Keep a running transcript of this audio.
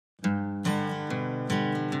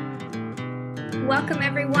Welcome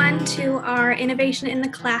everyone to our Innovation in the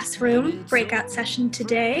Classroom breakout session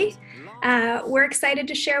today. We're excited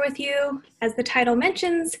to share with you, as the title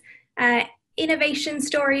mentions, innovation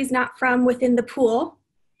stories not from within the pool,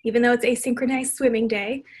 even though it's asynchronized swimming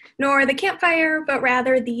day, nor the campfire, but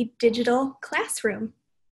rather the digital classroom.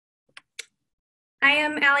 I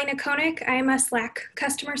am Allie Nakonik. I am a Slack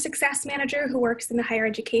customer success manager who works in the higher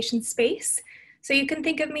education space. So you can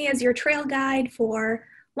think of me as your trail guide for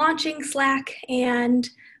launching Slack and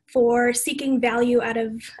for seeking value out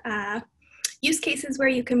of use cases where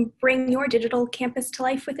you can bring your digital campus to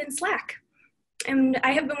life within Slack. And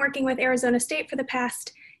I have been working with Arizona State for the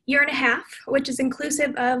past year and a half, which is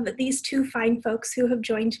inclusive of these two fine folks who have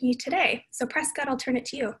joined me today. So Prescott, I'll turn it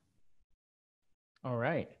to you. All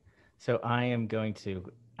right. So I am going to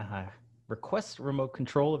request remote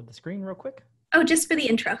control of the screen real quick. Oh, just for the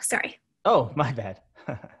intro, sorry. Oh, my bad.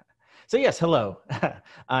 So yes, hello.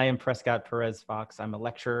 I am Prescott Perez-Fox. I'm a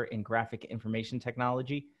lecturer in graphic information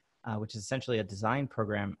technology, which is essentially a design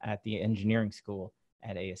program at the engineering school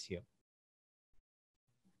at ASU.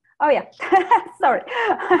 Oh yeah, sorry.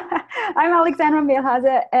 I'm Alexandra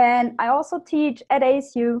Mehlhase, and I also teach at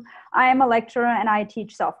ASU. I am a lecturer and I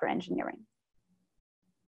teach software engineering.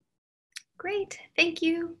 Great, thank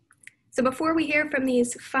you. So before we hear from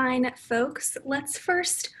these fine folks, let's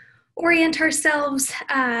first orient ourselves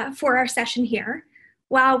for our session here.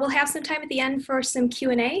 While we'll have some time at the end for some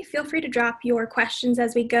Q&A, feel free to drop your questions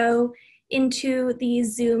as we go into the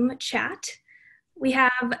Zoom chat. We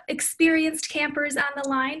have experienced campers on the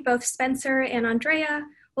line. Both Spencer and Andrea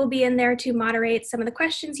will be in there to moderate some of the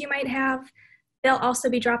questions you might have. They'll also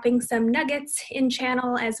be dropping some nuggets in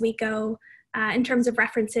channel as we go in terms of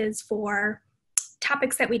references for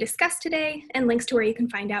topics that we discussed today and links to where you can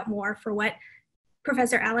find out more for what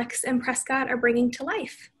Professor Alex and Prescott are bringing to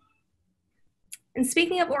life. And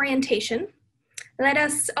speaking of orientation, let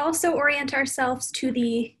us also orient ourselves to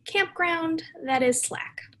the campground that is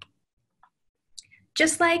Slack.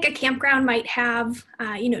 Just like a campground might have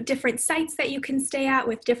different sites that you can stay at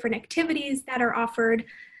with different activities that are offered,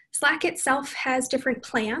 Slack itself has different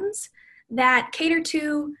plans that cater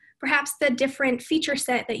to perhaps the different feature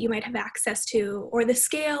set that you might have access to, or the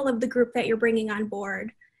scale of the group that you're bringing on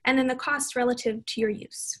board, and then the cost relative to your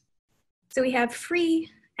use. So we have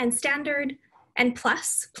free and standard and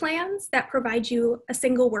plus plans that provide you a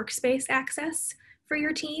single workspace access for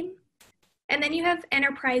your team. And then you have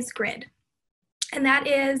enterprise grid. And that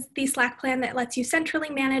is the Slack plan that lets you centrally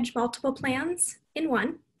manage multiple plans in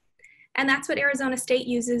one. And that's what Arizona State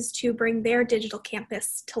uses to bring their digital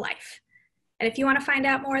campus to life. And if you want to find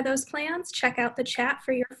out more of those plans, check out the chat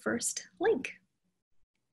for your first link.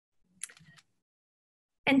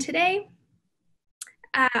 And today,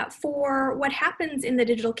 for what happens in the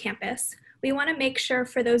digital campus, we want to make sure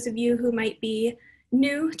for those of you who might be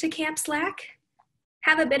new to Camp Slack,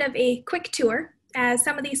 have a bit of a quick tour, as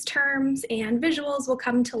some of these terms and visuals will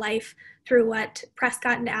come to life through what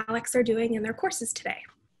Prescott and Alex are doing in their courses today.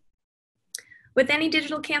 With any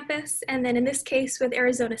digital campus, and then in this case with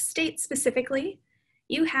Arizona State specifically,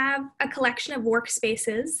 you have a collection of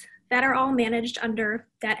workspaces that are all managed under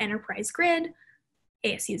that enterprise grid,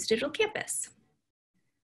 ASU's digital campus.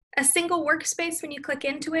 A single workspace, when you click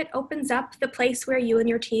into it, opens up the place where you and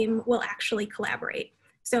your team will actually collaborate.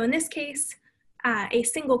 So in this case, a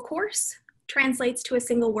single course translates to a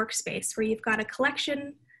single workspace where you've got a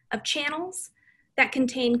collection of channels that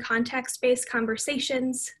contain context-based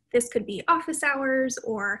conversations. This could be office hours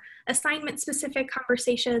or assignment-specific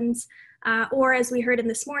conversations, or as we heard in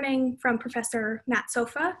this morning from Professor Matt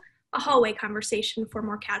Sofa, a hallway conversation for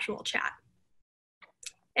more casual chat.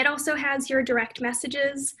 It also has your direct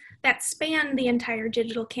messages that span the entire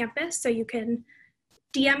digital campus, so you can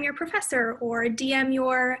DM your professor or DM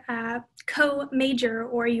your co-major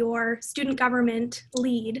or your student government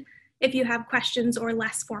lead if you have questions or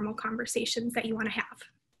less formal conversations that you want to have.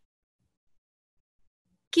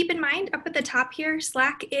 Keep in mind, up at the top here,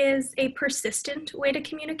 Slack is a persistent way to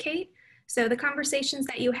communicate. So the conversations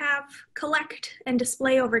that you have collect and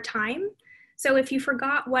display over time. So if you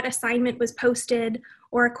forgot what assignment was posted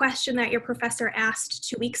or a question that your professor asked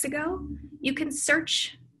 2 weeks ago, you can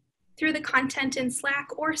search through the content in Slack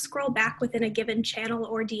or scroll back within a given channel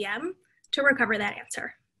or DM to recover that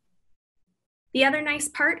answer. The other nice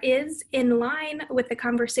part is, in line with the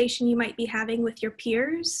conversation you might be having with your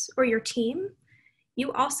peers or your team,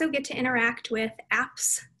 you also get to interact with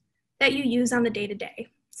apps that you use on the day-to-day.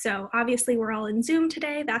 So obviously we're all in Zoom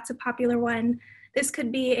today, that's a popular one. This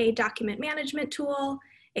could be a document management tool.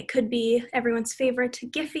 It could be everyone's favorite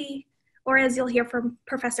Giphy, or as you'll hear from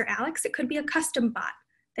Professor Alex, it could be a custom bot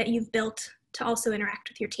that you've built to also interact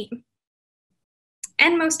with your team.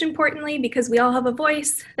 And most importantly, because we all have a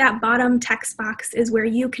voice, that bottom text box is where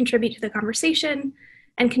you contribute to the conversation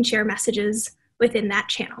and can share messages within that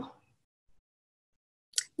channel.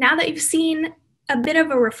 Now that you've seen a bit of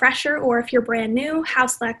a refresher, or if you're brand new, how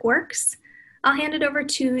Slack works, I'll hand it over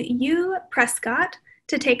to you, Prescott,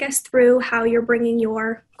 to take us through how you're bringing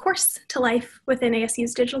your course to life within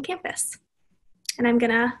ASU's digital campus. And I'm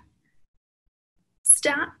gonna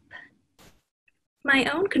stop my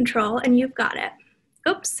own control and you've got it.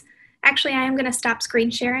 Oops, actually I am gonna stop screen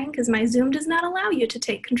sharing because my Zoom does not allow you to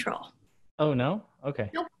take control. Oh, no? Okay.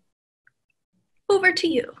 Nope. Over to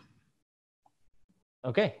you.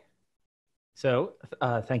 Okay. So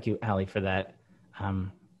thank you, Allie, for that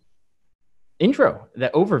intro,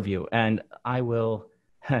 that overview. And I will,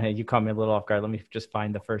 you caught me a little off guard. Let me just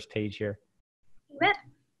find the first page here. You bet.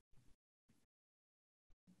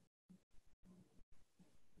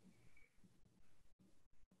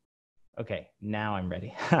 Okay, now I'm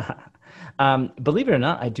ready. Believe it or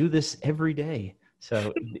not, I do this every day.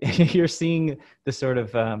 So you're seeing the sort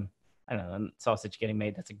of, I don't know, sausage getting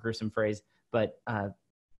made. That's a gruesome phrase, but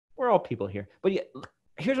we're all people here. But yeah,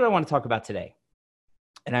 here's what I want to talk about today.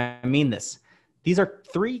 And I mean this. These are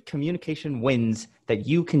 3 communication wins that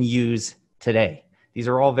you can use today. These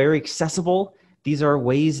are all very accessible. These are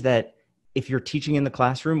ways that if you're teaching in the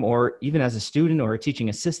classroom or even as a student or a teaching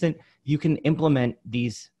assistant, you can implement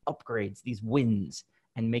these upgrades, these wins,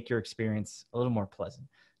 and make your experience a little more pleasant.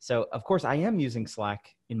 So of course I am using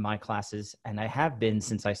Slack in my classes, and I have been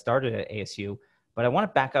since I started at ASU, but I want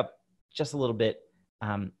to back up just a little bit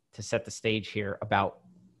to set the stage here about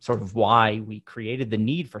sort of why we created the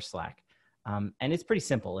need for Slack. And it's pretty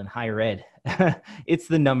simple in higher ed. It's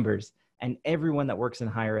the numbers, and everyone that works in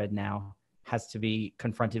higher ed now has to be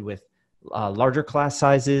confronted with larger class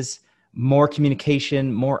sizes, more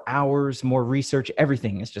communication, more hours, more research.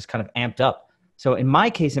 Everything is just kind of amped up. So in my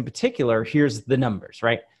case in particular, here's the numbers,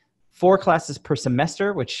 right? 4 classes per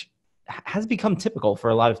semester, which has become typical for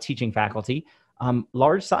a lot of teaching faculty.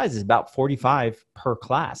 Large size is about 45 per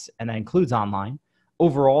class, and that includes online.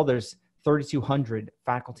 Overall, there's 3,200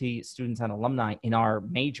 faculty, students, and alumni in our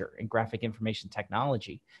major in graphic information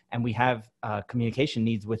technology. And we have communication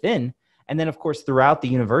needs within. And then, of course, throughout the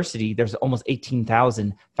university, there's almost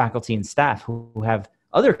 18,000 faculty and staff who have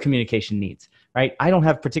other communication needs, right? I don't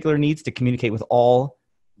have particular needs to communicate with all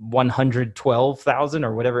 112,000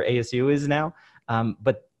 or whatever ASU is now,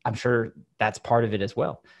 but I'm sure that's part of it as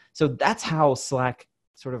well. So that's how Slack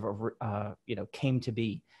sort of came to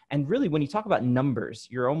be. And really, when you talk about numbers,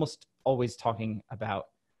 you're almost always talking about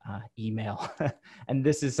email. And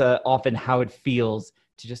this is often how it feels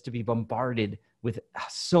to be bombarded with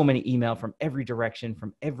so many email from every direction,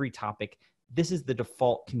 from every topic. This is the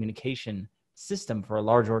default communication system for a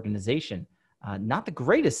large organization. Not the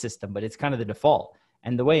greatest system, but it's kind of the default.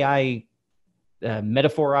 And the way I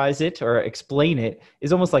metaphorize it or explain it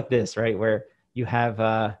is almost like this, right? Where you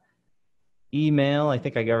have email. I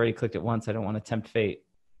think I already clicked it once. I don't want to tempt fate.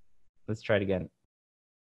 Let's try it again.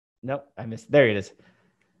 Nope, I missed. There it is.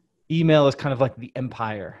 Email is kind of like the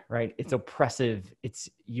empire, right? It's oppressive. It's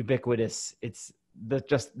ubiquitous.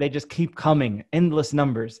 They just keep coming, endless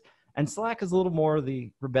numbers. And Slack is a little more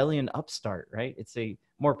the rebellion upstart, right? It's a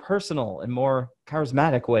more personal and more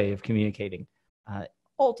charismatic way of communicating,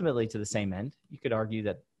 ultimately to the same end. You could argue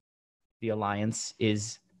that the Alliance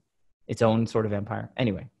is its own sort of empire.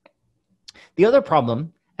 Anyway, the other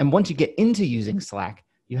problem, and once you get into using Slack,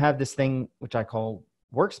 you have this thing which I call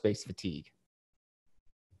workspace fatigue.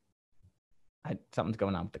 Something's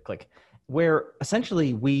going on with the click, where essentially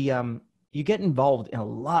you get involved in a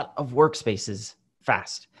lot of workspaces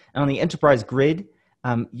fast. And on the enterprise grid,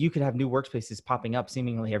 you could have new workspaces popping up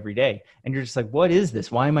seemingly every day. And you're just like, what is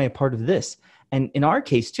this? Why am I a part of this? And in our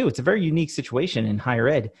case too, it's a very unique situation in higher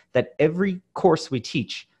ed that every course we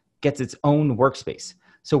teach gets its own workspace.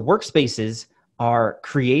 So workspaces are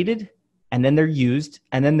created and then they're used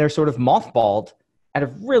and then they're sort of mothballed at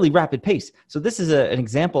a really rapid pace. So this is an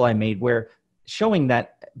example I made where showing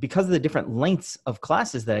that because of the different lengths of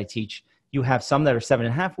classes that I teach, you have some that are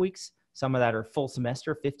 7.5 weeks, some of that are full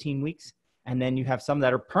semester, 15 weeks, and then you have some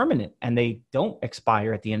that are permanent and they don't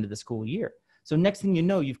expire at the end of the school year. So next thing you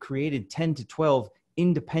know, you've created 10 to 12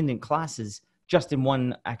 independent classes just in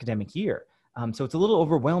one academic year. So it's a little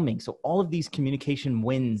overwhelming. So all of these communication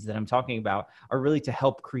wins that I'm talking about are really to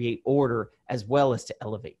help create order as well as to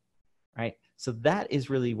elevate, right? So that is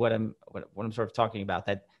really what I'm sort of talking about,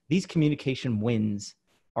 that these communication wins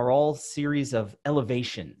are all series of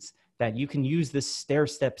elevations that you can use this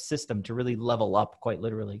stair-step system to really level up, quite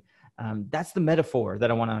literally. That's the metaphor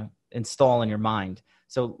that I want to install in your mind.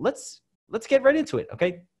 So let's get right into it,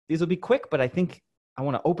 okay? These will be quick, but I think I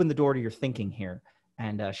want to open the door to your thinking here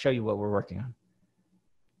and show you what we're working on.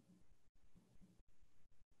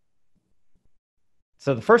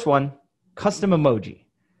 So the first one, custom emoji.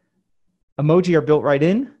 Emoji are built right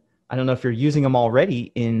in. I don't know if you're using them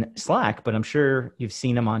already in Slack, but I'm sure you've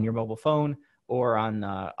seen them on your mobile phone or on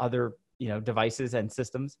other devices and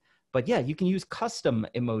systems. But yeah, you can use custom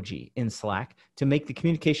emoji in Slack to make the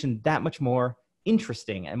communication that much more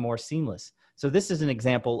interesting and more seamless. So this is an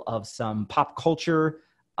example of some pop culture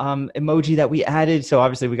emoji that we added. So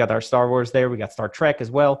obviously we got our Star Wars there. We got Star Trek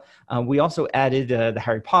as well. We also added the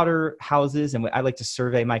Harry Potter houses. And I like to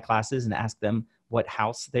survey my classes and ask them what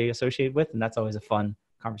house they associate with. And that's always a fun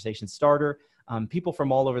conversation starter. People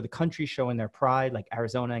from all over the country showing their pride, like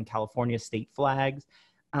Arizona and California state flags.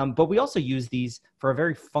 But we also use these for a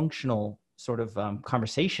very functional sort of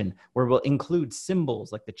conversation where we'll include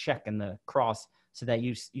symbols like the check and the cross so that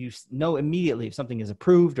you know immediately if something is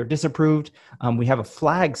approved or disapproved. We have a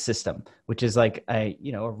flag system, which is like a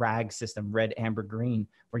RAG system, red, amber, green,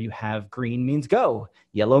 where you have green means go,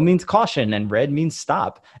 yellow means caution, and red means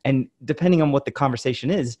stop. And depending on what the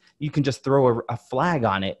conversation is, you can just throw a flag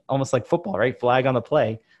on it, almost like football, right? Flag on the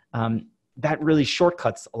play. That really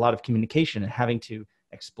shortcuts a lot of communication and having to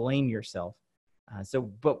explain yourself.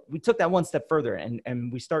 But we took that one step further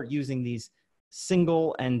and we start using these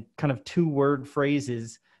single and kind of 2-word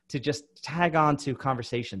phrases to just tag on to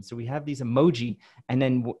conversations. So we have these emoji, and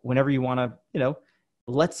then whenever you want to,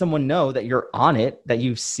 let someone know that you're on it, that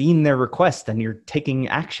you've seen their request and you're taking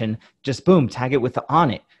action, just boom, tag it with the on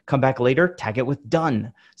it. Come back later, tag it with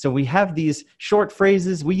done. So we have these short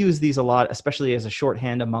phrases. We use these a lot, especially as a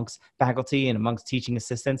shorthand amongst faculty and amongst teaching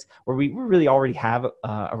assistants, where we really already have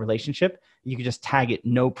a relationship. You can just tag it,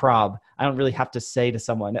 no prob. I don't really have to say to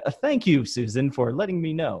someone, thank you, Susan, for letting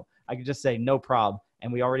me know. I can just say no prob,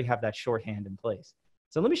 and we already have that shorthand in place.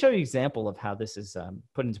 So let me show you an example of how this is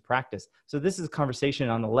put into practice. So this is a conversation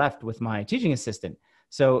on the left with my teaching assistant.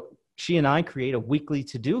 So she and I create a weekly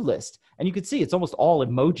to-do list. And you can see it's almost all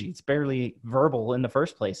emoji. It's barely verbal in the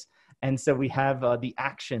first place. And so we have the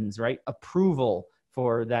actions, right? Approval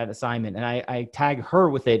for that assignment. And I tag her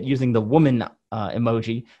with it using the woman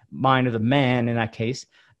emoji, mine or the man in that case.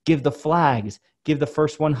 Give the flags, give the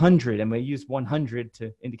first 100. And we use 100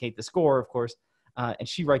 to indicate the score, of course. And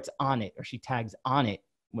she writes on it, or she tags on it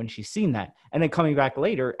when she's seen that. And then coming back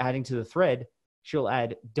later, adding to the thread, she'll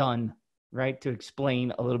add done, right, to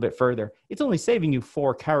explain a little bit further. It's only saving you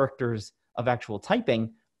 4 characters of actual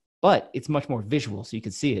typing, but it's much more visual, so you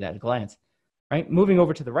can see it at a glance, right? Moving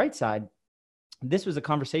over to the right side, this was a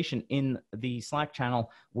conversation in the Slack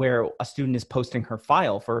channel where a student is posting her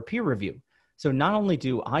file for a peer review. So not only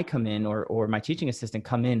do I come in or my teaching assistant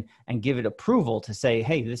come in and give it approval to say,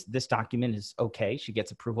 hey, this document is okay. She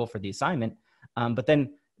gets approval for the assignment. But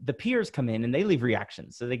then the peers come in and they leave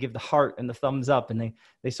reactions. So they give the heart and the thumbs up, and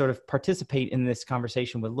they sort of participate in this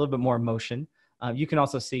conversation with a little bit more emotion. You can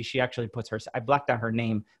also see she actually puts I blacked out her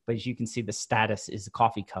name, but as you can see, the status is a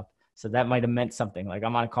coffee cup. So that might have meant something like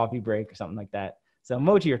I'm on a coffee break or something like that. So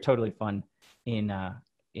emoji are totally fun in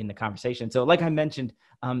the conversation. So like I mentioned,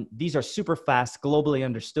 these are super fast, globally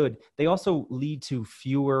understood. They also lead to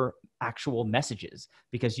fewer actual messages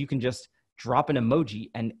because you can just drop an emoji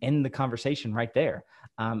and end the conversation right there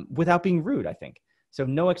without being rude, I think. So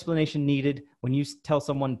no explanation needed. When you tell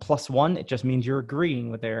someone +1, it just means you're agreeing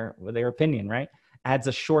with their opinion, right? Adds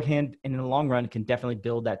a shorthand, and in the long run, it can definitely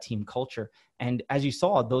build that team culture. And as you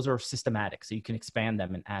saw, those are systematic, so you can expand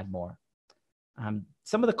them and add more.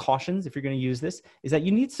 Some of the cautions, if you're going to use this, is that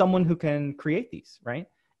you need someone who can create these, right?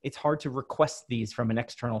 It's hard to request these from an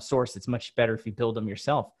external source. It's much better if you build them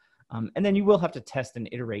yourself. And then you will have to test and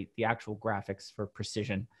iterate the actual graphics for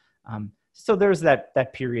precision. So there's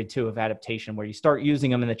that period too of adaptation where you start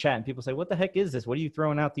using them in the chat and people say, what the heck is this? What are you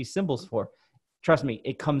throwing out these symbols for? Trust me,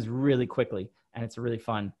 it comes really quickly and it's really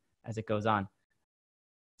fun as it goes on.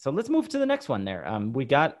 So let's move to the next one there. We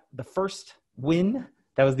got the first win.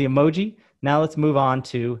 That was the emoji. Now let's move on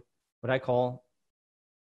to what I call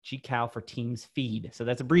GCal for Teams feed. So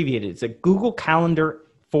that's abbreviated. It's a Google Calendar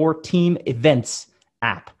for Team Events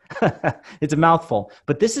app. It's a mouthful,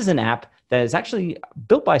 but this is an app that is actually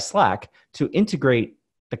built by Slack to integrate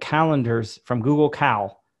the calendars from Google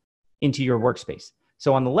Cal into your workspace.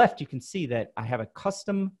 So on the left, you can see that I have a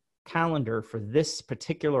custom calendar for this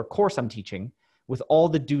particular course I'm teaching with all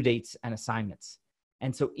the due dates and assignments.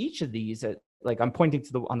 And so each of these, like I'm pointing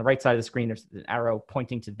to on the right side of the screen, there's an arrow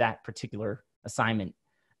pointing to that particular assignment.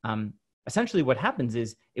 Essentially what happens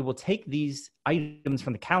is it will take these items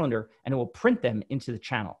from the calendar and it will print them into the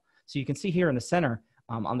channel. So you can see here in the center,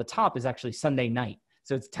 on the top is actually Sunday night.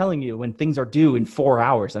 So it's telling you when things are due in 4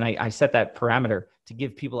 hours. And I set that parameter to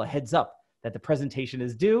give people a heads up that the presentation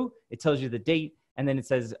is due. It tells you the date, and then it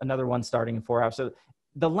says another one starting in 4 hours. So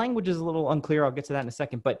the language is a little unclear. I'll get to that in a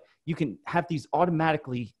second, but you can have these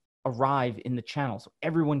automatically arrive in the channel so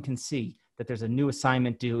everyone can see that there's a new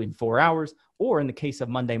assignment due in 4 hours, or in the case of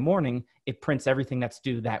Monday morning, it prints everything that's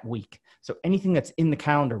due that week. So anything that's in the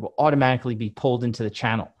calendar will automatically be pulled into the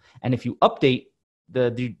channel. And if you update the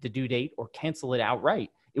due date or cancel it outright,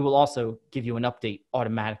 it will also give you an update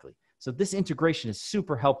automatically. So this integration is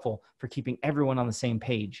super helpful for keeping everyone on the same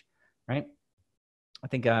page, right? I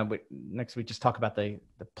think next we just talk about the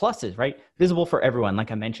pluses, right? Visible for everyone,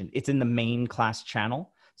 like I mentioned. It's in the main class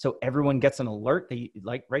channel. So everyone gets an alert. They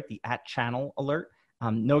right, the @channel alert.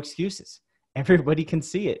 No excuses. Everybody can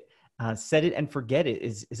see it. Set it and forget it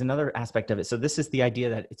is another aspect of it. So this is the idea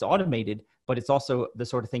that it's automated, but it's also the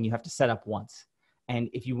sort of thing you have to set up once. And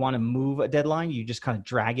if you want to move a deadline, you just kind of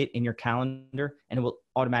drag it in your calendar and it will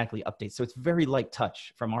automatically update. So it's very light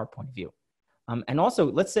touch from our point of view. And also,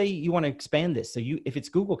 let's say you want to expand this. So if it's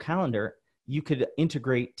Google Calendar, you could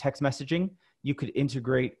integrate text messaging. You could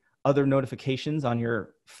integrate other notifications on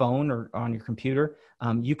your phone or on your computer.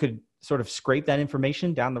 You could sort of scrape that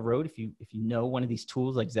information down the road if you know one of these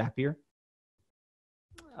tools like Zapier.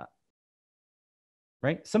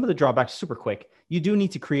 Right? Some of the drawbacks, super quick. You do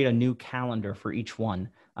need to create a new calendar for each one.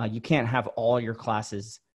 You can't have all your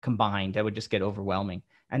classes combined. That would just get overwhelming.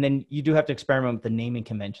 And then you do have to experiment with the naming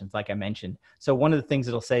conventions, like I mentioned. So one of the things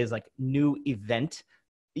it'll say is like new event.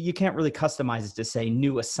 You can't really customize it to say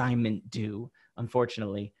new assignment due,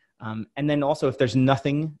 unfortunately. And then also if there's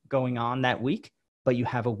nothing going on that week, but you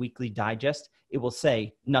have a weekly digest, it will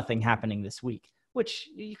say nothing happening this week, which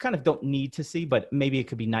you kind of don't need to see, but maybe it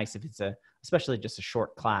could be nice if it's especially just a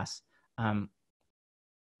short class.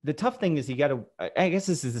 The tough thing is I guess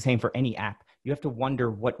this is the same for any app. You have to wonder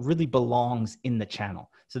what really belongs in the channel.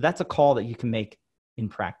 So that's a call that you can make in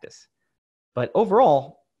practice. But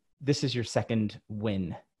overall, this is your second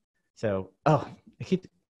win. So, it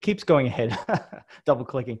keeps going ahead, double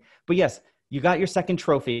clicking. But yes, you got your second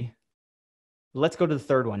trophy. Let's go to the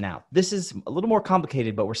third one now. This is a little more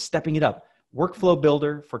complicated, but we're stepping it up. Workflow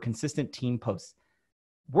Builder for consistent team posts.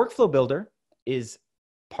 Workflow Builder is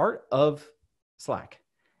part of Slack.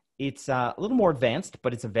 It's a little more advanced,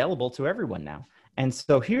 but it's available to everyone now. And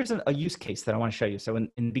so here's a use case that I want to show you. So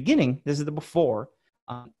in the beginning, this is the before,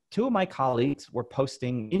 two of my colleagues were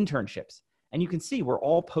posting internships. And you can see we're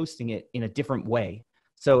all posting it in a different way.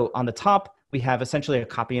 So on the top, we have essentially a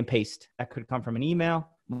copy and paste. That could come from an email,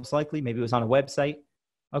 most likely. Maybe it was on a website.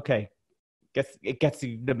 Okay, it gets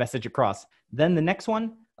the message across. Then the next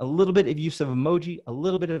one, a little bit of use of emoji, a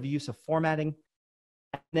little bit of use of formatting.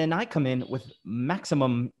 And then I come in with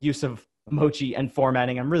maximum use of emoji and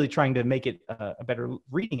formatting. I'm really trying to make it a better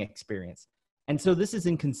reading experience. And so this is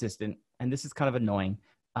inconsistent, and this is kind of annoying.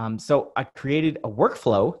 So I created a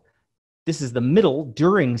workflow. This is the middle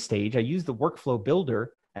during stage. I use the workflow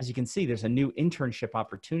builder. As you can see, there's a new internship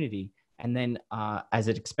opportunity. And then as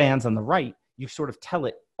it expands on the right, you sort of tell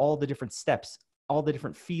it all the different steps, all the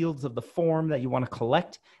different fields of the form that you want to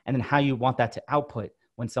collect, and then how you want that to output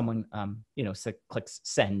when someone clicks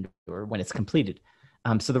send or when it's completed.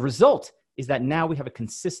 So the result is that now we have a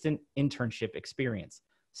consistent internship experience.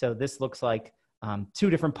 So this looks like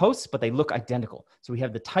two different posts, but they look identical. So we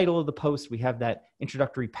have the title of the post, we have that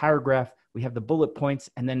introductory paragraph, we have the bullet points,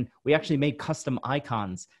 and then we actually made custom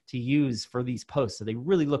icons to use for these posts. So they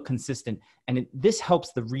really look consistent. And this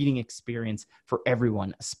helps the reading experience for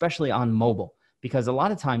everyone, especially on mobile, because a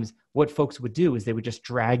lot of times what folks would do is they would just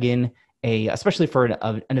drag in especially for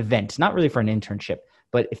an event, not really for an internship,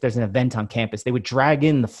 but if there's an event on campus, they would drag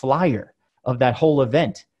in the flyer of that whole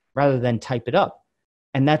event rather than type it up.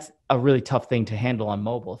 And that's a really tough thing to handle on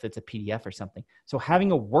mobile if it's a PDF or something. So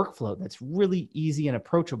having a workflow that's really easy and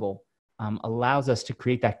approachable allows us to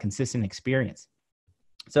create that consistent experience.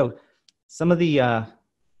 So some of the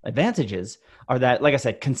advantages are that, like I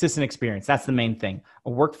said, consistent experience. That's the main thing.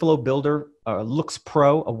 A workflow builder looks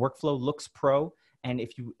pro. A workflow looks pro. And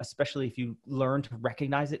especially if you learn to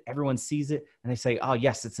recognize it, everyone sees it and they say, oh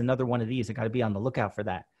yes, it's another one of these. I got to be on the lookout for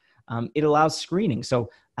that. It allows screening.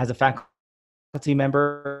 So as a faculty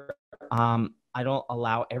member, I don't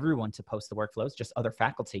allow everyone to post the workflows, just other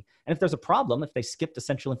faculty. And if there's a problem, if they skipped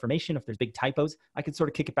essential information, if there's big typos, I can sort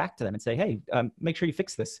of kick it back to them and say, hey, make sure you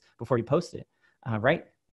fix this before you post it, right?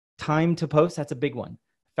 Time to post, that's a big one.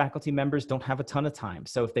 Faculty members don't have a ton of time.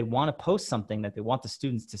 So if they want to post something that they want the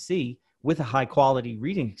students to see with a high quality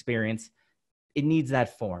reading experience, it needs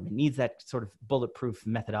that form. It needs that sort of bulletproof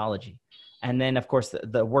methodology. And then of course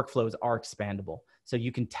the workflows are expandable. So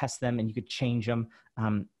you can test them and you could change them.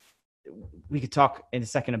 We could talk in a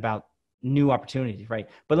second about new opportunities, right?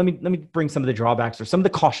 But let me bring some of the drawbacks or some of the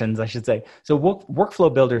cautions, I should say. So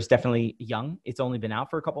Workflow Builder is definitely young. It's only been out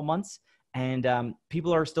for a couple months, and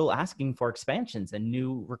people are still asking for expansions and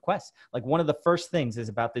new requests. Like one of the first things is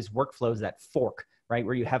about these workflows that fork, right?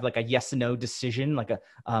 Where you have like a yes and no decision, like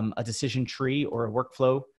a decision tree or a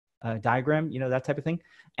workflow diagram, that type of thing.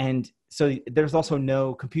 And so there's also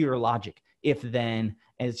no computer logic. If then,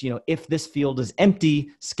 as if this field is empty,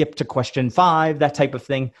 skip to question 5, that type of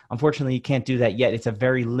thing. Unfortunately, you can't do that yet. It's a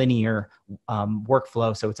very linear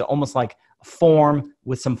workflow. So it's almost like a form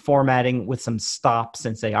with some formatting, with some stops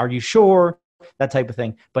and say, are you sure? That type of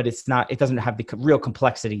thing. But it doesn't have the real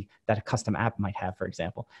complexity that a custom app might have, for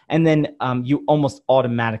example. And then you almost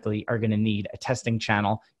automatically are going to need a testing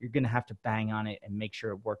channel. You're going to have to bang on it and make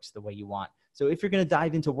sure it works the way you want. So if you're going to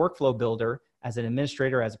dive into Workflow Builder as an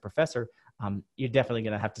administrator, as a professor, you're definitely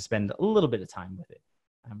going to have to spend a little bit of time with it,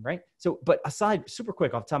 right? So, but super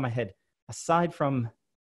quick off the top of my head, aside from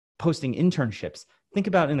posting internships, think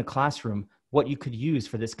about in a classroom what you could use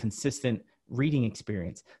for this consistent reading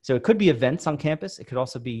experience. So it could be events on campus. It could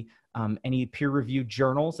also be any peer-reviewed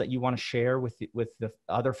journals that you want to share with the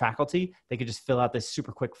other faculty. They could just fill out this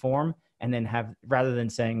super quick form and then rather than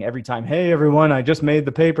saying every time, hey, everyone, I just made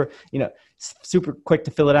the paper, super quick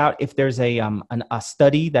to fill it out. If there's a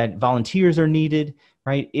study that volunteers are needed,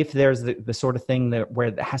 right? If there's the sort of thing where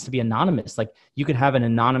it has to be anonymous, like you could have an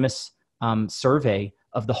anonymous survey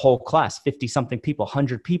of the whole class, 50 something people,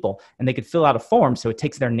 100 people, and they could fill out a form. So it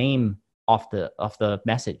takes their name off the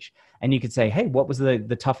message. And you could say, hey, what was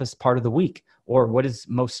the toughest part of the week? Or what is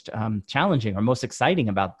most challenging or most exciting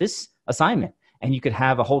about this assignment? And you could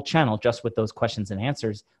have a whole channel just with those questions and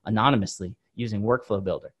answers anonymously using Workflow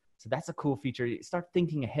Builder. So that's a cool feature. You start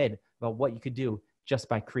thinking ahead about what you could do just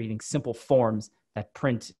by creating simple forms that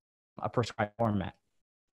print a prescribed format.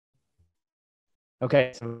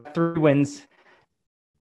 Okay, so 3 wins.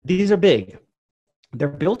 These are big. They're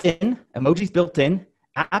built in, emojis built in.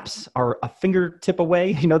 Apps are a fingertip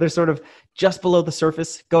away. They're sort of just below the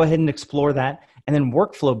surface. Go ahead and explore that. And then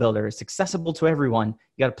Workflow Builder is accessible to everyone.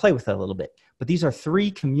 You got to play with it a little bit. But these are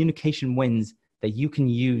 3 communication wins that you can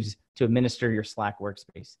use to administer your Slack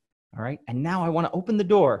workspace. All right. And now I want to open the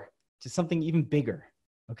door to something even bigger.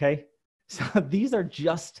 Okay. So these are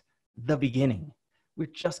just the beginning. We're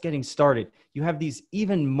just getting started. You have these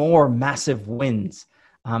even more massive wins,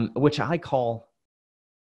 which I call,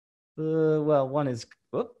 one is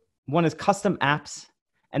custom apps,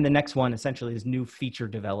 and the next one essentially is new feature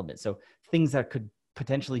development. So things that could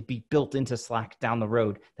potentially be built into Slack down the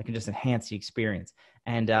road that can just enhance the experience.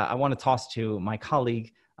 And I want to toss to my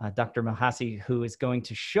colleague, Dr. Malhassi, who is going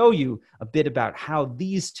to show you a bit about how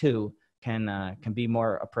these two can be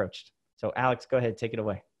more approached. So Alex, go ahead, take it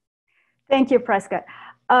away. Thank you, Prescott.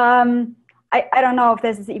 I don't know if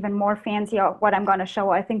this is even more fancy of what I'm going to show.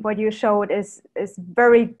 I think what you showed is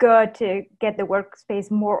very good to get the workspace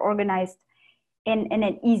more organized in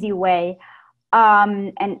an easy way,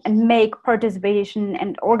 and make participation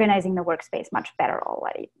and organizing the workspace much better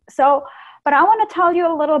already. So, but I want to tell you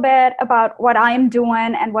a little bit about what I'm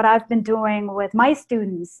doing and what I've been doing with my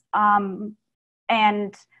students,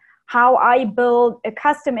 and how I build a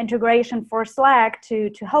custom integration for Slack to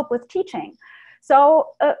help with teaching. So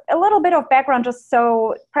a little bit of background, just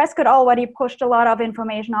so Prescott already pushed a lot of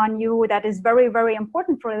information on you that is very, very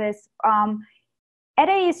important for this. At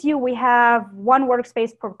ASU, we have 1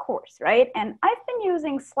 workspace per course, right? And I've been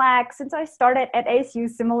using Slack since I started at ASU,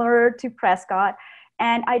 similar to Prescott.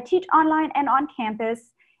 And I teach online and on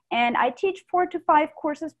campus. And I teach 4 to 5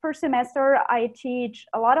 courses per semester. I teach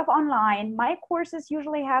a lot of online. My courses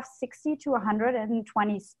usually have 60 to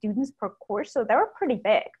 120 students per course, so they're pretty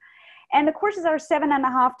big. And the courses are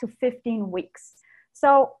 7.5 to 15 weeks.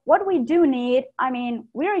 So what we do need,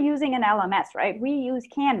 we're using an LMS, right? We use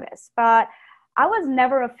Canvas, but I was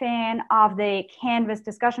never a fan of the Canvas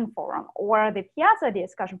discussion forum or the Piazza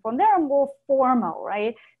discussion forum. They're more formal,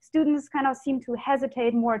 right? Students kind of seem to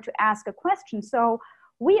hesitate more to ask a question. So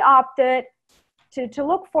we opted to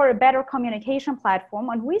look for a better communication platform,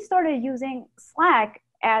 and we started using Slack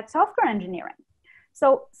at software engineering.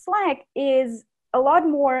 So Slack is a lot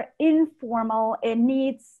more informal.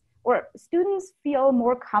 Students feel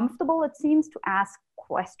more comfortable, it seems, to ask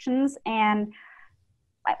questions, and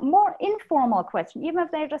more informal questions. Even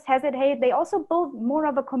if they just hesitate, they also build more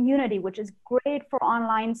of a community, which is great for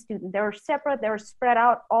online students. They're separate, they're spread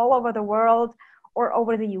out all over the world or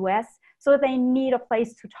over the US. So they need a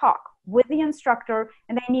place to talk with the instructor,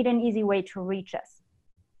 and they need an easy way to reach us.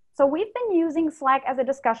 So we've been using Slack as a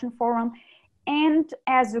discussion forum and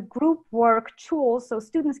as a group work tool, so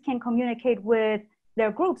students can communicate with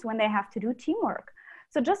their groups when they have to do teamwork.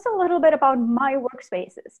 So just a little bit about my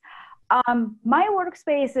workspaces. My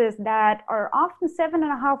workspaces that are often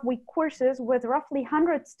 7.5-week courses with roughly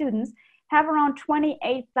 100 students have around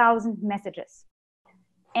 28,000 messages.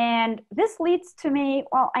 And this leads to me,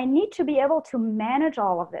 well, I need to be able to manage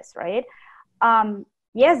all of this, right?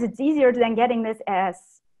 Yes, it's easier than getting this as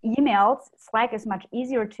emails. Slack is much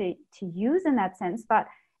easier to use in that sense, but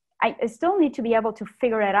I still need to be able to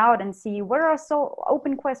figure it out and see where are so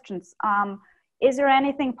open questions. Is there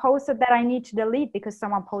anything posted that I need to delete because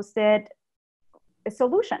someone posted a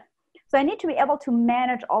solution? So I need to be able to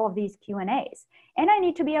manage all of these Q&As. And I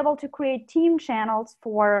need to be able to create team channels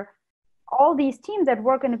for all these teams that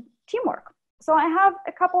work in teamwork. So I have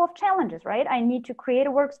a couple of challenges, right? I need to create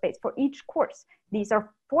a workspace for each course. These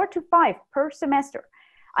are 4 to 5 per semester.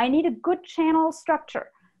 I need a good channel structure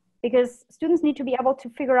because students need to be able to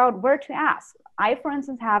figure out where to ask. I, for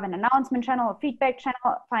instance, have an announcement channel, a feedback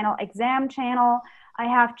channel, final exam channel. I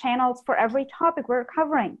have channels for every topic we're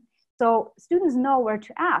covering. So students know where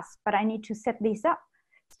to ask, but I need to set these up.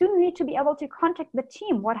 Students need to be able to contact the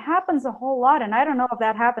team. What happens a whole lot, and I don't know if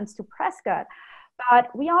that happens to Prescott,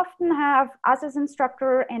 but we often have us as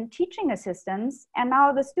instructor and teaching assistants, and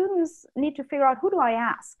now the students need to figure out, who do I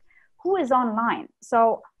ask? Who is online?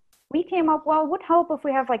 So we came up, well, it would help if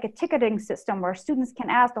we have like a ticketing system where students can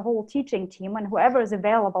ask the whole teaching team and whoever is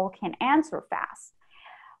available can answer fast.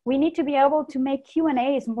 We need to be able to make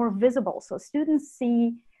Q&As more visible so students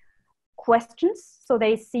see questions. So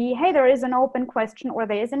they see, hey, there is an open question or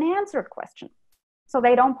there is an answered question. So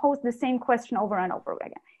they don't post the same question over and over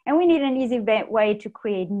again. And we need an easy way to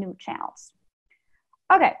create new channels.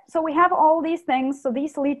 Okay, so we have all these things. So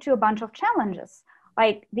these lead to a bunch of challenges.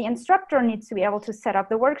 Like the instructor needs to be able to set up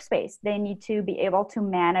the workspace. They need to be able to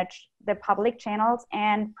manage the public channels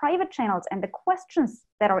and private channels and the questions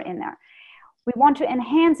that are in there. We want to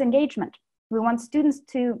enhance engagement. We want students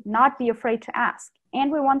to not be afraid to ask. And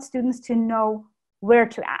we want students to know where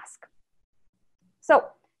to ask. So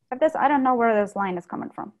this, I don't know where this line is coming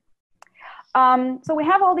from. So we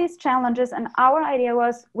have all these challenges, and our idea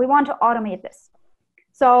was we want to automate this.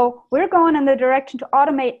 So we're going in the direction to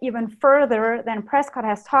automate even further than Prescott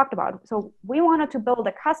has talked about. So we wanted to build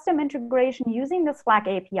a custom integration using the Slack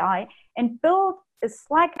API and build a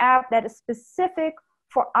Slack app that is specific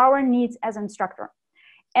for our needs as instructor.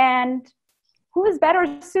 And who is better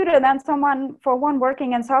suited than someone, for one,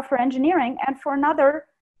 working in software engineering, and for another,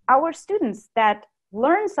 our students that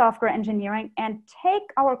learn software engineering and take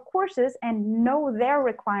our courses and know their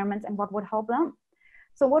requirements and what would help them.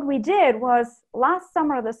 So what we did was, last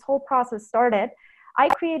summer this whole process started, I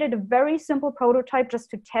created a very simple prototype just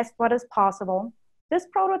to test what is possible. This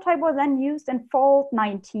prototype was then used in fall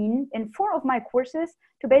 19 in 4 of my courses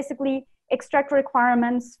to basically extract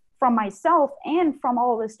requirements from myself and from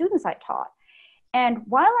all the students I taught. And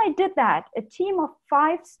while I did that, a team of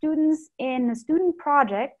 5 students in a student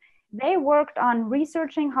project, they worked on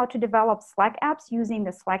researching how to develop Slack apps using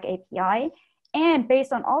the Slack API. And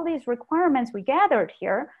based on all these requirements we gathered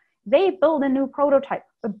here, they built a new prototype,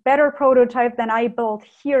 a better prototype than I built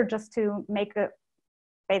here just to make a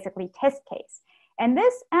basically test case. And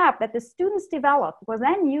this app that the students developed was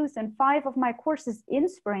then used in 5 of my courses in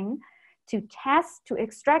spring to test, to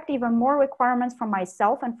extract even more requirements from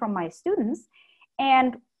myself and from my students.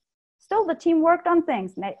 And still the team worked on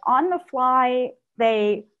things. They, on the fly,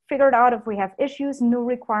 they figured out if we have issues, new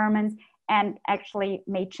requirements, and actually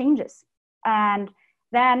made changes. And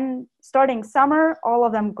then starting summer, all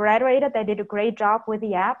of them graduated. They did a great job with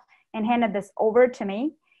the app and handed this over to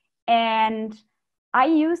me. And I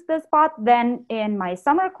used this bot then in my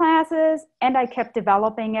summer classes, and I kept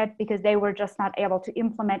developing it because they were just not able to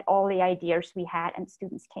implement all the ideas we had and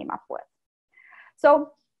students came up with.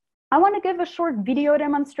 So I want to give a short video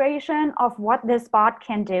demonstration of what this bot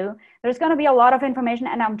can do. There's going to be a lot of information,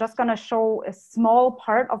 and I'm just going to show a small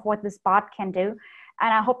part of what this bot can do.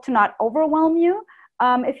 And I hope to not overwhelm you.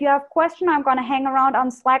 If you have questions, I'm going to hang around on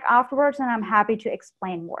Slack afterwards, and I'm happy to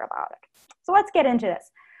explain more about it. So let's get into this.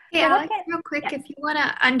 Yeah, so Alex, real quick, if you want to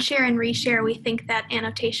unshare and reshare, we think that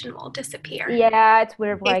annotation will disappear. Yeah, it's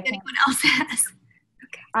weird. If anyone else has.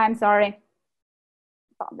 Okay. I'm sorry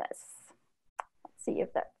about this. Let's see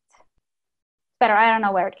if that's better. I don't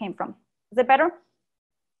know where it came from. Is it better?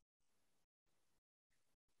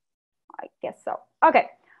 I guess so. Okay.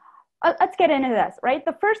 Let's get into this, right?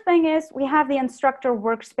 The first thing is we have the instructor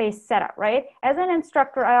workspace setup, right? As an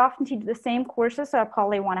instructor, I often teach the same courses, so I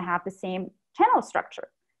probably want to have the same channel structure.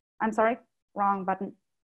 I'm sorry, wrong button.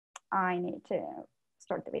 I need to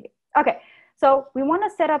start the video. Okay, so we want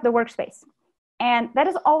to set up the workspace. And that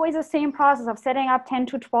is always the same process of setting up 10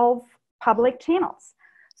 to 12 public channels.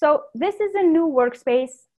 So this is a new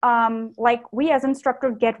workspace like we as instructor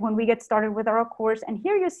get when we get started with our course. And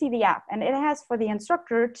here you see the app, and it has for the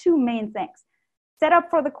instructor two main things: set up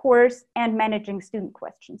for the course and managing student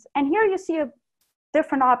questions. And here you see a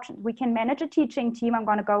different options. We can manage a teaching team. I'm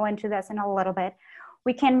going to go into this in a little bit.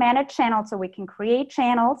 We can manage channels, so we can create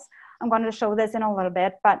channels. I'm going to show this in a little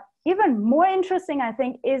bit, but even more interesting, I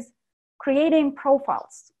think, is creating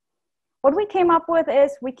profiles. What we came up with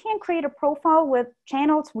is we can create a profile with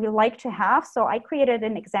channels we like to have. So I created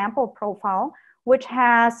an example profile, which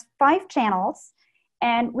has 5 channels,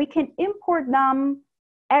 and we can import them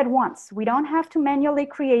at once. We don't have to manually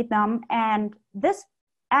create them. And this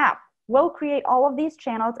app will create all of these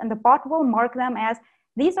channels, and the bot will mark them as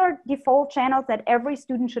these are default channels that every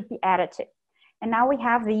student should be added to. And now we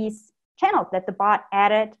have these channels that the bot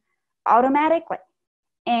added automatically.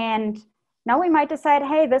 And now we might decide,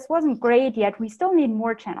 hey, this wasn't great yet. We still need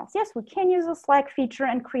more channels. Yes, we can use a Slack feature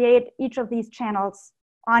and create each of these channels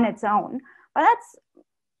on its own, but that's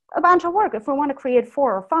a bunch of work if we want to create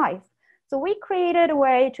 4 or 5. So we created a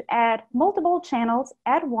way to add multiple channels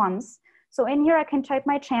at once. So in here, I can type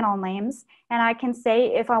my channel names, and I can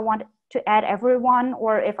say if I want to add everyone,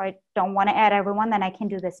 or if I don't want to add everyone, then I can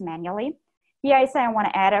do this manually. Here I say I want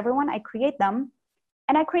to add everyone, I create them,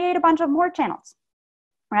 and I create a bunch of more channels,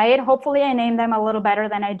 right? Hopefully I name them a little better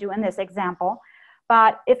than I do in this example.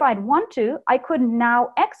 But if I'd want to, I could now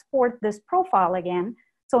export this profile again.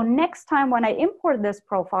 So next time when I import this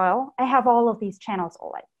profile, I have all of these channels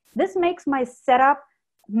already. This makes my setup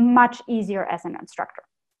much easier as an instructor.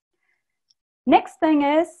 Next thing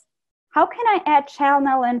is, how can I add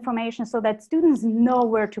channel information so that students know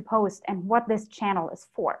where to post and what this channel is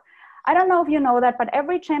for? I don't know if you know that, but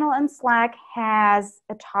every channel in Slack has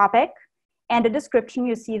a topic and a description.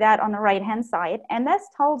 You see that on the right-hand side, and this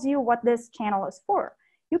tells you what this channel is for.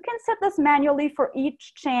 You can set this manually for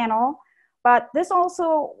each channel, but this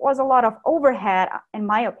also was a lot of overhead, in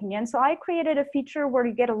my opinion. So I created a feature where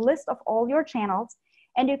you get a list of all your channels,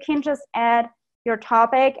 and you can just add your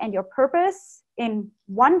topic and your purpose in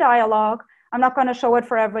one dialogue. I'm not going to show it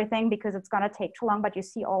for everything because it's going to take too long, but you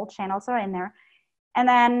see all channels are in there. And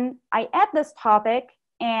then I add this topic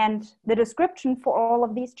and the description for all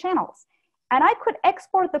of these channels. And I could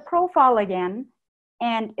export the profile again.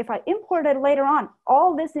 And if I import it later on,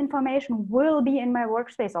 all this information will be in my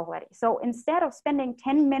workspace already. So instead of spending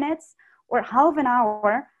 10 minutes or half an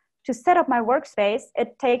hour to set up my workspace,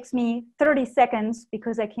 it takes me 30 seconds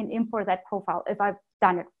because I can import that profile if I've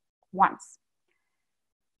done it once.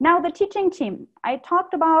 Now the teaching team, I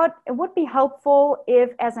talked about it would be helpful if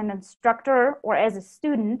as an instructor or as a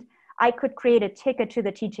student, I could create a ticket to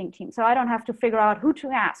the teaching team. So I don't have to figure out who to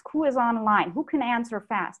ask, who is online, who can answer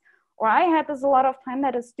fast. Or I had this a lot of time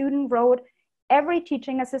that a student wrote every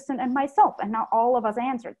teaching assistant and myself, and now all of us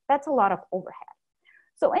answered. That's a lot of overhead.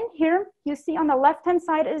 So in here, you see on the left-hand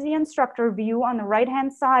side is the instructor view. On the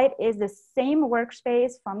right-hand side is the same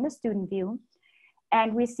workspace from the student view.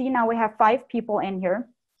 And we see now we have 5 people in here.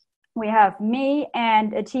 We have me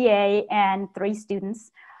and a TA and 3 students.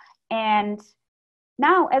 And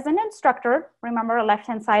now as an instructor, remember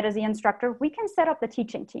left-hand side is the instructor, we can set up the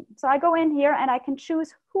teaching team. So I go in here and I can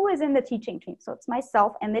choose who is in the teaching team. So it's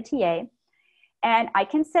myself and the TA. And I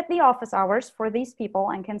can set the office hours for these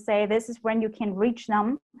people and can say this is when you can reach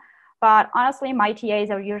them. But honestly, my TAs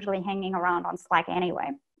are usually hanging around on Slack anyway.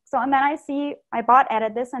 So, and then I see my bot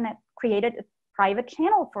added this and it created a private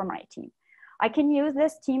channel for my team. I can use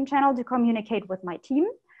this team channel to communicate with my team,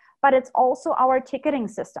 but it's also our ticketing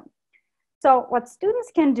system. So what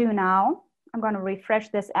students can do now, I'm going to refresh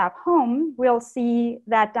this app home, we'll see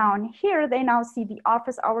that down here, they now see the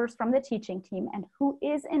office hours from the teaching team and who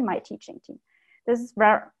is in my teaching team. This is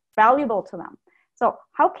very valuable to them. So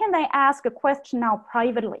how can they ask a question now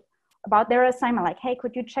privately about their assignment? Like, hey,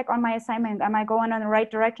 could you check on my assignment? Am I going in the right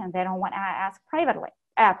direction? They don't want to ask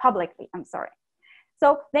publicly, I'm sorry.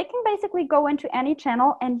 So they can basically go into any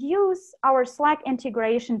channel and use our Slack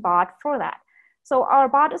integration bot for that. So our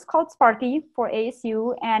bot is called Sparky for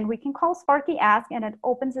ASU, and we can call Sparky Ask, and it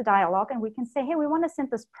opens a dialog, and we can say, hey, we want to send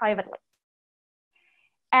this privately.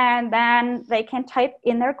 And then they can type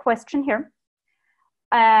in their question here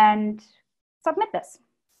and submit this.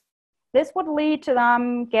 This would lead to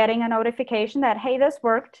them getting a notification that, hey, this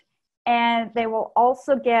worked. And they will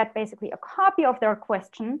also get basically a copy of their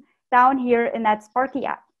question down here in that Sparky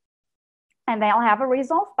app. And they'll have a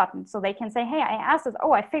resolve button. So they can say, hey, I asked this,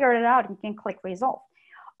 oh, I figured it out, and you can click resolve.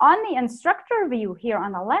 On the instructor view here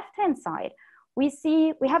on the left-hand side, we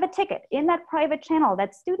see we have a ticket in that private channel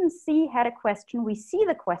that students see had a question. We see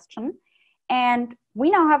the question, and we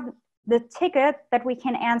now have the ticket that we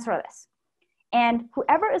can answer this. And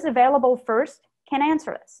whoever is available first can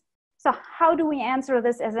answer this. So how do we answer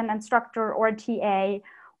this as an instructor or TA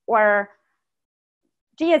or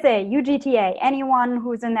GSA, UGTA, anyone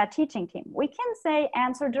who's in that teaching team? We can say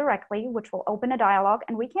answer directly, which will open a dialogue,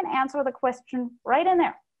 and we can answer the question right in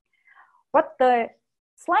there. What the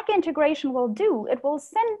Slack integration will do, it will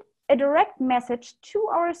send a direct message to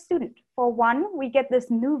our student. For one, we get this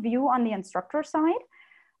new view on the instructor side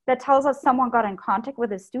that tells us someone got in contact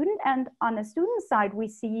with a student. And on the student side, we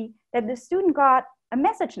see that the student got a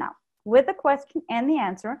message now with the question and the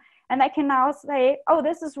answer. And they can now say, oh,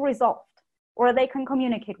 this is resolved. Or they can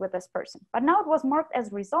communicate with this person. But now it was marked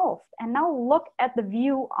as resolved. And now look at the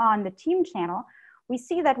view on the team channel. We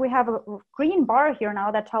see that we have a green bar here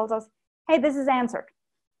now that tells us, hey, this is answered.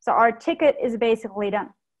 So our ticket is basically done.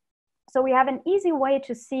 So we have an easy way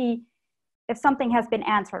to see if something has been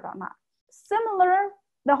answered or not. Similar,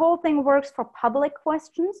 the whole thing works for public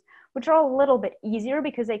questions, which are a little bit easier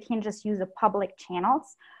because they can just use the public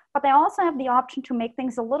channels. But they also have the option to make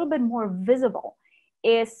things a little bit more visible,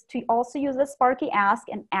 is to also use the Sparky Ask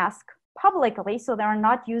and ask publicly, so they're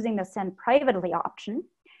not using the send privately option,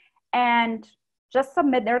 and just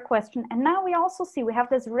submit their question. And now we also see we have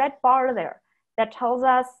this red bar there that tells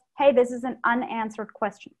us, hey, this is an unanswered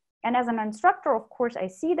question. And as an instructor, of course, I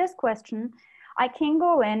see this question. I can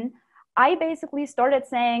go in. I basically started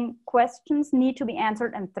saying questions need to be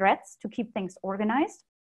answered in threads to keep things organized.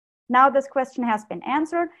 Now this question has been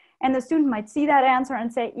answered, and the student might see that answer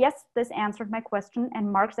and say, yes, this answered my question,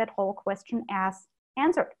 and marks that whole question as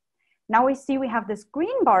answered. Now we see we have this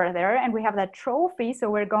green bar there, and we have that trophy. So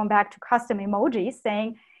we're going back to custom emojis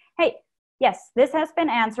saying, hey, yes, this has been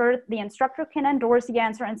answered. The instructor can endorse the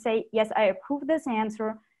answer and say, yes, I approve this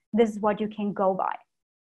answer. This is what you can go by.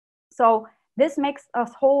 So this makes a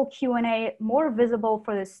whole Q&A more visible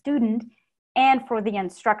for the student and for the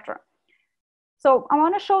instructor. So I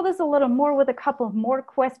want to show this a little more with a couple more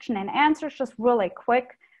question and answers, just really quick.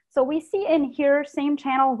 So we see in here, same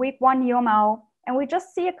channel, week 1 UML, and we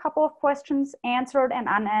just see a couple of questions answered and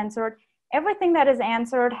unanswered. Everything that is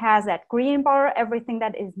answered has that green bar. Everything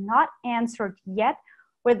that is not answered yet,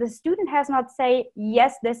 where the student has not say,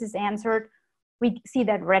 yes, this is answered, we see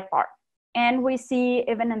that red bar. And we see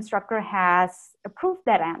if an instructor has approved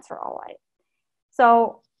that answer already.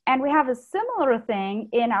 So, and we have a similar thing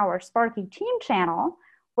in our Sparky team channel,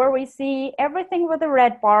 where we see everything with the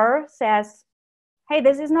red bar says, hey,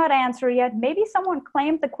 this is not answered yet. Maybe someone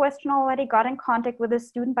claimed the question already, got in contact with the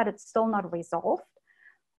student, but it's still not resolved.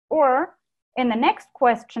 Or in the next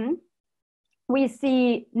question, we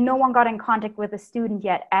see no one got in contact with the student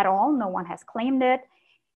yet at all. No one has claimed it.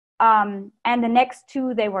 And the next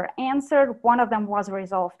two, they were answered. One of them was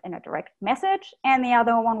resolved in a direct message, and the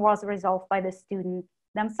other one was resolved by the student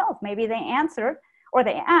themselves. Maybe they answered or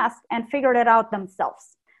they asked and figured it out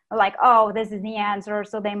themselves. Like, oh, this is the answer.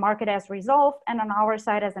 So they mark it as resolved. And on our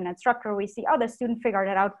side as an instructor, we see, oh, the student figured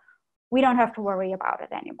it out. We don't have to worry about it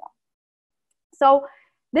anymore. So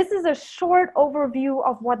this is a short overview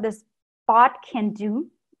of what this bot can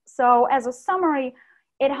do. So as a summary,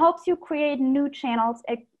 it helps you create new channels.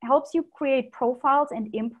 It helps you create profiles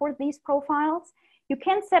and import these profiles. You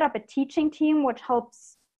can set up a teaching team, which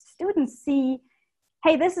helps students see,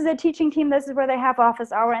 hey, this is a teaching team. This is where they have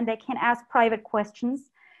office hour, and they can ask private questions.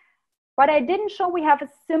 But I didn't show we have a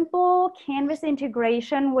simple Canvas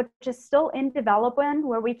integration, which is still in development,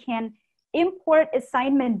 where we can import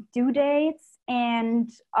assignment due dates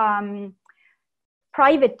and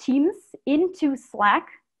private teams into Slack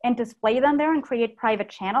and display them there and create private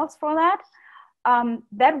channels for that.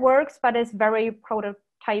 That works, but it's very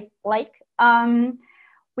prototype-like.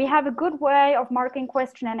 We have a good way of marking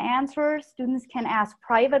question and answers. Students can ask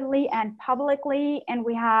privately and publicly, and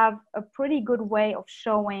we have a pretty good way of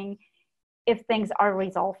showing if things are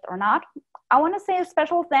resolved or not. I want to say a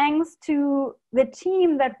special thanks to the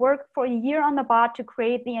team that worked for a year on the bot to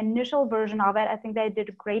create the initial version of it. I think they did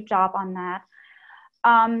a great job on that.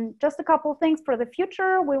 Just a couple things for the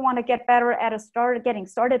future. We want to get better at getting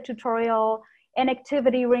started tutorial, an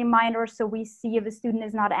activity reminder so we see if a student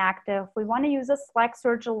is not active. We want to use a Slack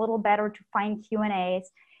search a little better to find Q&As.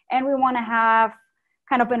 And we want to have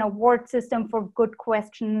kind of an award system for good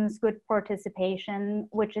questions, good participation,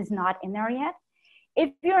 which is not in there yet.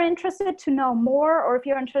 If you're interested to know more, or if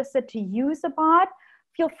you're interested to use a bot,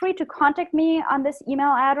 feel free to contact me on this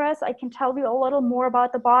email address. I can tell you a little more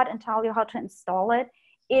about the bot and tell you how to install it.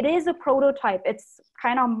 It is a prototype. It's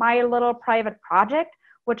kind of my little private project,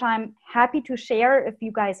 which I'm happy to share if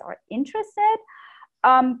you guys are interested.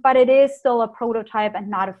 But it is still a prototype and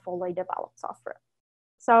not a fully developed software.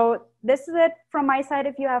 So this is it from my side.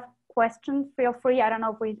 If you have questions, feel free. I don't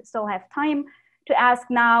know if we still have time to ask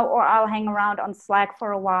now, or I'll hang around on Slack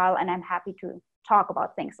for a while and I'm happy to talk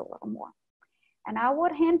about things a little more. And I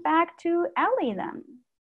would hand back to Ellie then.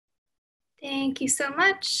 Thank you so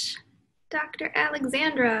much, Dr.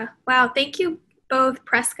 Alexandra. Wow, thank you both,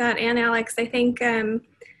 Prescott and Alex. I think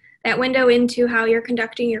that window into how you're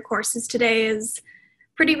conducting your courses today is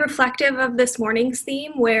pretty reflective of this morning's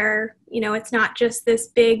theme, where, you know, it's not just this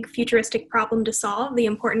big futuristic problem to solve. The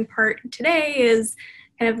important part today is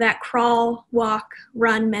kind of that crawl, walk,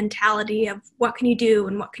 run mentality of what can you do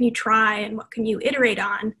and what can you try and what can you iterate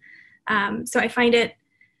on. So I find it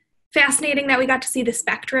fascinating that we got to see the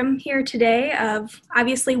spectrum here today of,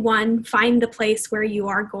 obviously, one, find the place where you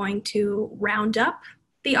are going to round up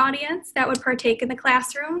the audience that would partake in the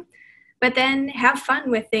classroom, but then have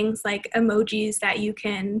fun with things like emojis that you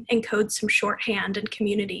can encode some shorthand and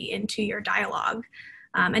community into your dialogue,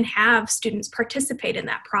 and have students participate in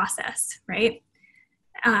that process, right?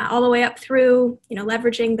 All the way up through, you know,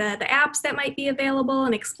 leveraging the apps that might be available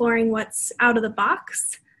and exploring what's out of the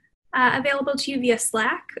box available to you via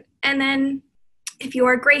Slack. And then if you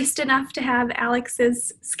are graced enough to have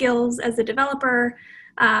Alex's skills as a developer,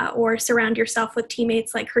 or surround yourself with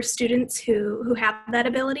teammates like her students who have that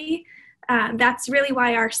ability, that's really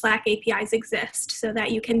why our Slack APIs exist, so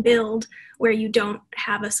that you can build where you don't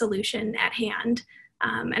have a solution at hand.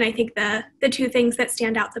 And I think the two things that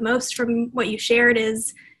stand out the most from what you shared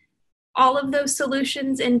is all of those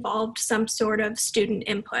solutions involved some sort of student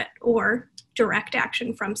input or direct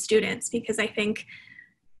action from students, because I think,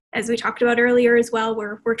 as we talked about earlier as well,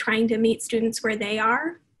 we're trying to meet students where they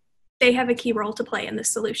are. They have a key role to play in the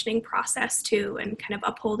solutioning process too, and kind of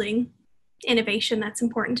upholding innovation that's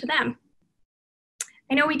important to them.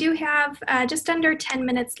 I know we do have just under 10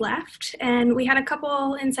 minutes left, and we had a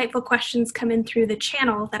couple insightful questions come in through the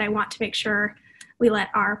channel that I want to make sure we let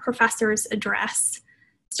our professors address.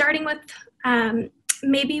 Starting with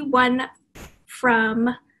maybe one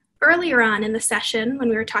from earlier on in the session when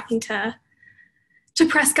we were talking to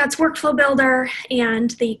Prescott's Workflow Builder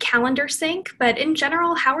and the calendar sync, but in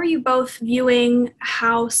general, how are you both viewing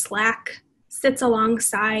how Slack sits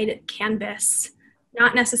alongside Canvas?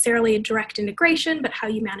 Not necessarily a direct integration, but how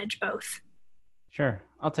you manage both. Sure,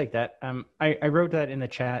 I'll take that. I wrote that in the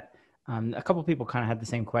chat. A couple people kind of had the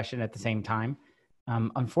same question at the same time.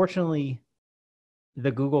 Unfortunately,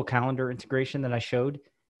 the Google Calendar integration that I showed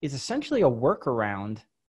is essentially a workaround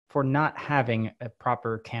for not having a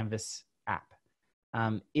proper Canvas app.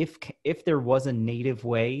 If there was a native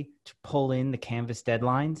way to pull in the Canvas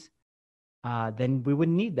deadlines, then we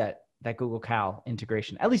wouldn't need that Google Cal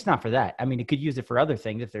integration, at least not for that. I mean, it could use it for other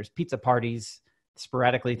things. If there's pizza parties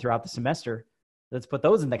sporadically throughout the semester, let's put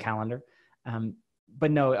those in the calendar.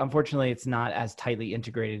 But no, unfortunately, it's not as tightly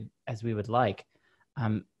integrated as we would like.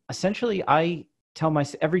 Essentially, I tell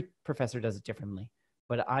every professor does it differently,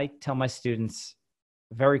 but I tell my students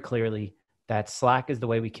very clearly that Slack is the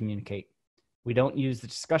way we communicate. We don't use the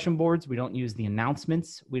discussion boards. We don't use the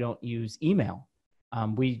announcements. We don't use email.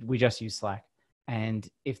 We just use Slack. And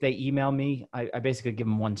if they email me, I basically give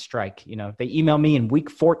them one strike. You know, if they email me in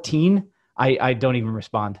week 14, I don't even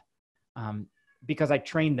respond, because I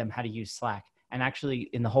trained them how to use Slack. And actually,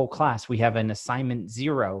 in the whole class, we have an assignment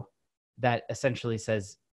 0 that essentially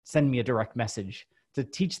says, send me a direct message, to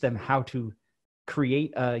teach them how to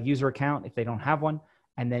create a user account if they don't have one,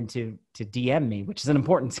 and then to DM me, which is an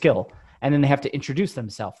important skill. And then they have to introduce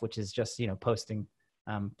themselves, which is just, you know, posting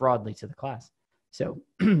broadly to the class. So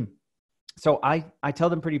so I tell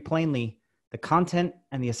them pretty plainly, the content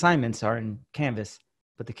and the assignments are in Canvas,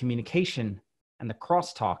 but the communication and the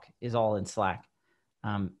crosstalk is all in Slack.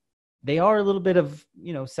 They are a little bit of,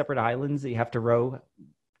 you know, separate islands that you have to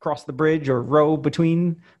cross the bridge or row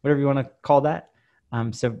between, whatever you want to call that.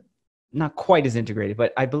 So not quite as integrated,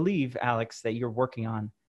 but I believe, Alex, that you're working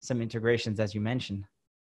on some integrations, as you mentioned.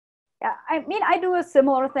 Yeah, I mean, I do a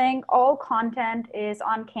similar thing. All content is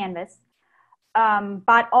on Canvas,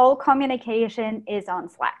 but all communication is on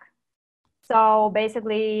Slack. So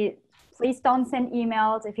basically, please don't send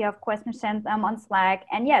emails. If you have questions, send them on Slack.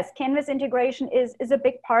 And yes, Canvas integration is a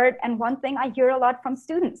big part. And one thing I hear a lot from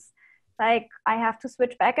students, like, I have to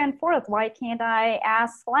switch back and forth. Why can't I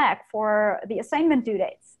ask Slack for the assignment due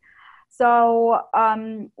dates? So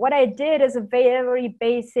what I did is a very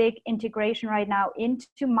basic integration right now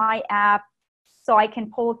into my app, so I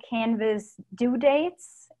can pull Canvas due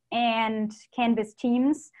dates and Canvas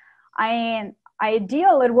teams.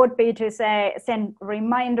 Ideal it would be to send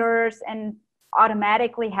reminders and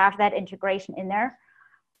automatically have that integration in there.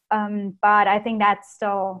 But I think that's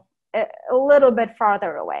still a little bit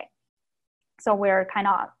farther away. So we're kind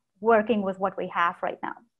of working with what we have right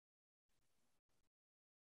now.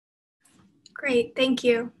 Great, thank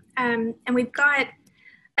you. And we've got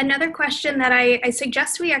another question that I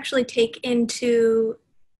suggest we actually take into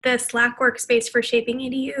the Slack workspace for Shaping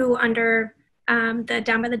EDU under the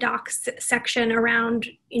Down by the Docs section around,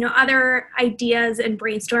 other ideas and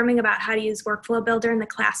brainstorming about how to use Workflow Builder in the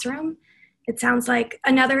classroom. It sounds like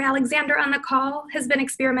another Alexander on the call has been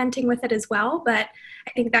experimenting with it as well, but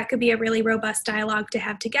I think that could be a really robust dialogue to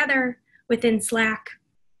have together within Slack.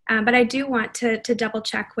 But I do want to double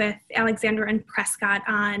check with Alexander and Prescott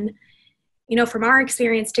on, from our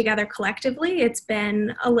experience together collectively, it's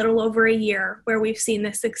been a little over a year where we've seen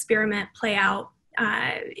this experiment play out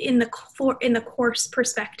in the course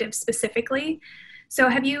perspective specifically. So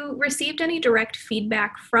have you received any direct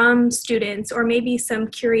feedback from students or maybe some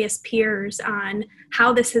curious peers on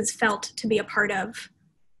how this has felt to be a part of?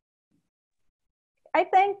 I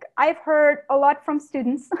think I've heard a lot from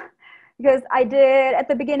students because at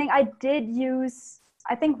the beginning, I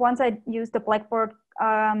think once I used the Blackboard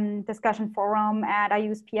discussion forum and I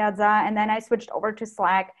used Piazza, and then I switched over to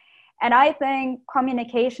Slack. And I think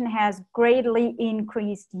communication has greatly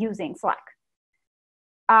increased using Slack.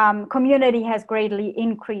 Community has greatly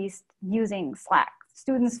increased using Slack.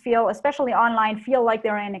 Students especially online, feel like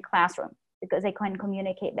they're in a classroom because they can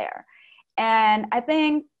communicate there. And I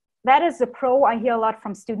think that is the pro I hear a lot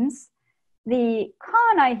from students. The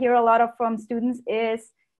con I hear a lot from students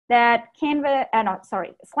is that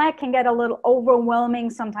Slack can get a little overwhelming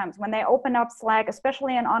sometimes when they open up Slack,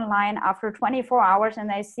 especially in online after 24 hours and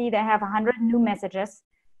they see they have 100 new messages.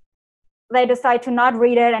 They decide to not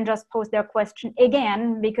read it and just post their question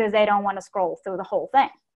again because they don't want to scroll through the whole thing.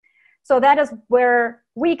 So that is where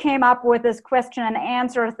we came up with this question and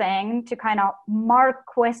answer thing to kind of mark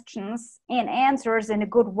questions and answers in a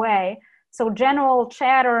good way. So general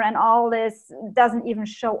chatter and all this doesn't even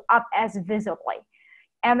show up as visibly.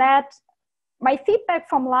 And that my feedback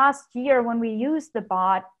from last year when we used the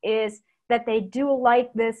bot is that they do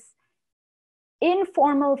like this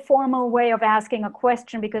informal, formal way of asking a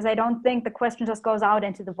question because I don't think the question just goes out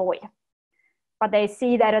into the void. But they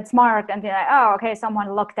see that it's marked and they're like, oh, okay,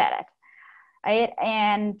 someone looked at it. Right?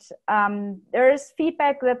 And there's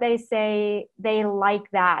feedback that they say they like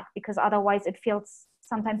that because otherwise it feels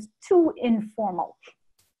sometimes too informal.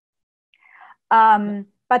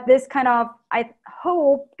 But this kind of, I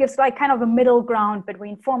hope, gives like kind of a middle ground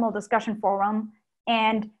between formal discussion forum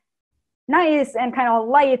and nice and kind of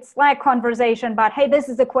light Slack conversation, but hey, this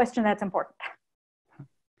is a question that's important.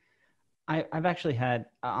 I've actually had,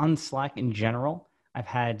 on Slack in general, I've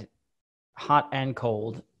had hot and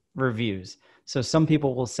cold reviews. So some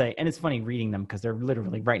people will say, and it's funny reading them because they're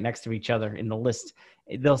literally right next to each other in the list.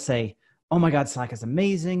 They'll say, oh my God, Slack is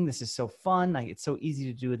amazing. This is so fun. It's so easy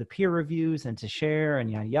to do the peer reviews and to share and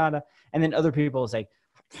yada, yada. And then other people will say,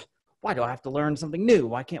 why do I have to learn something new?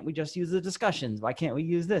 Why can't we just use the discussions? Why can't we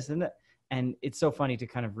use this and that? And it's so funny to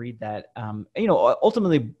kind of read that.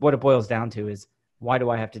 Ultimately what it boils down to is, why do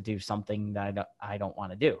I have to do something that I don't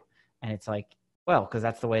want to do? And it's like, well, because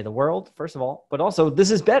that's the way of the world, first of all, but also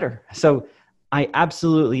this is better. So I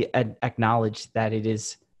absolutely acknowledge that it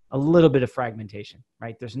is a little bit of fragmentation,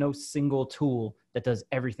 right? There's no single tool that does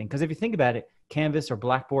everything. Because if you think about it, Canvas or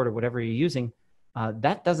Blackboard or whatever you're using,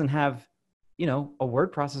 that doesn't have, a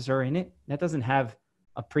word processor in it. That doesn't have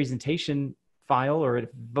a presentation file or a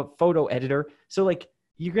photo editor. So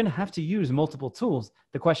you're going to have to use multiple tools.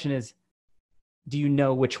 The question is, do you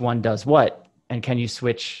know which one does what? And can you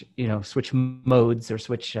switch modes or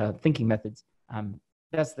switch thinking methods?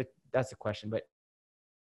 That's the question. But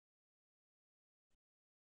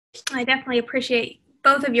I definitely appreciate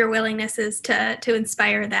both of your willingnesses to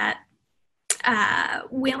inspire that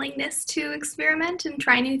willingness to experiment and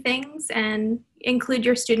try new things and include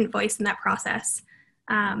your student voice in that process.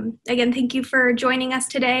 Again, thank you for joining us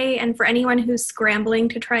today. And for anyone who's scrambling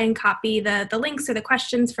to try and copy the links or the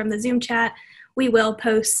questions from the Zoom chat, we will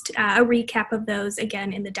post a recap of those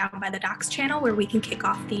again in the Down by the Docs channel where we can kick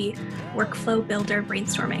off the Workflow Builder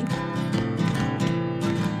brainstorming.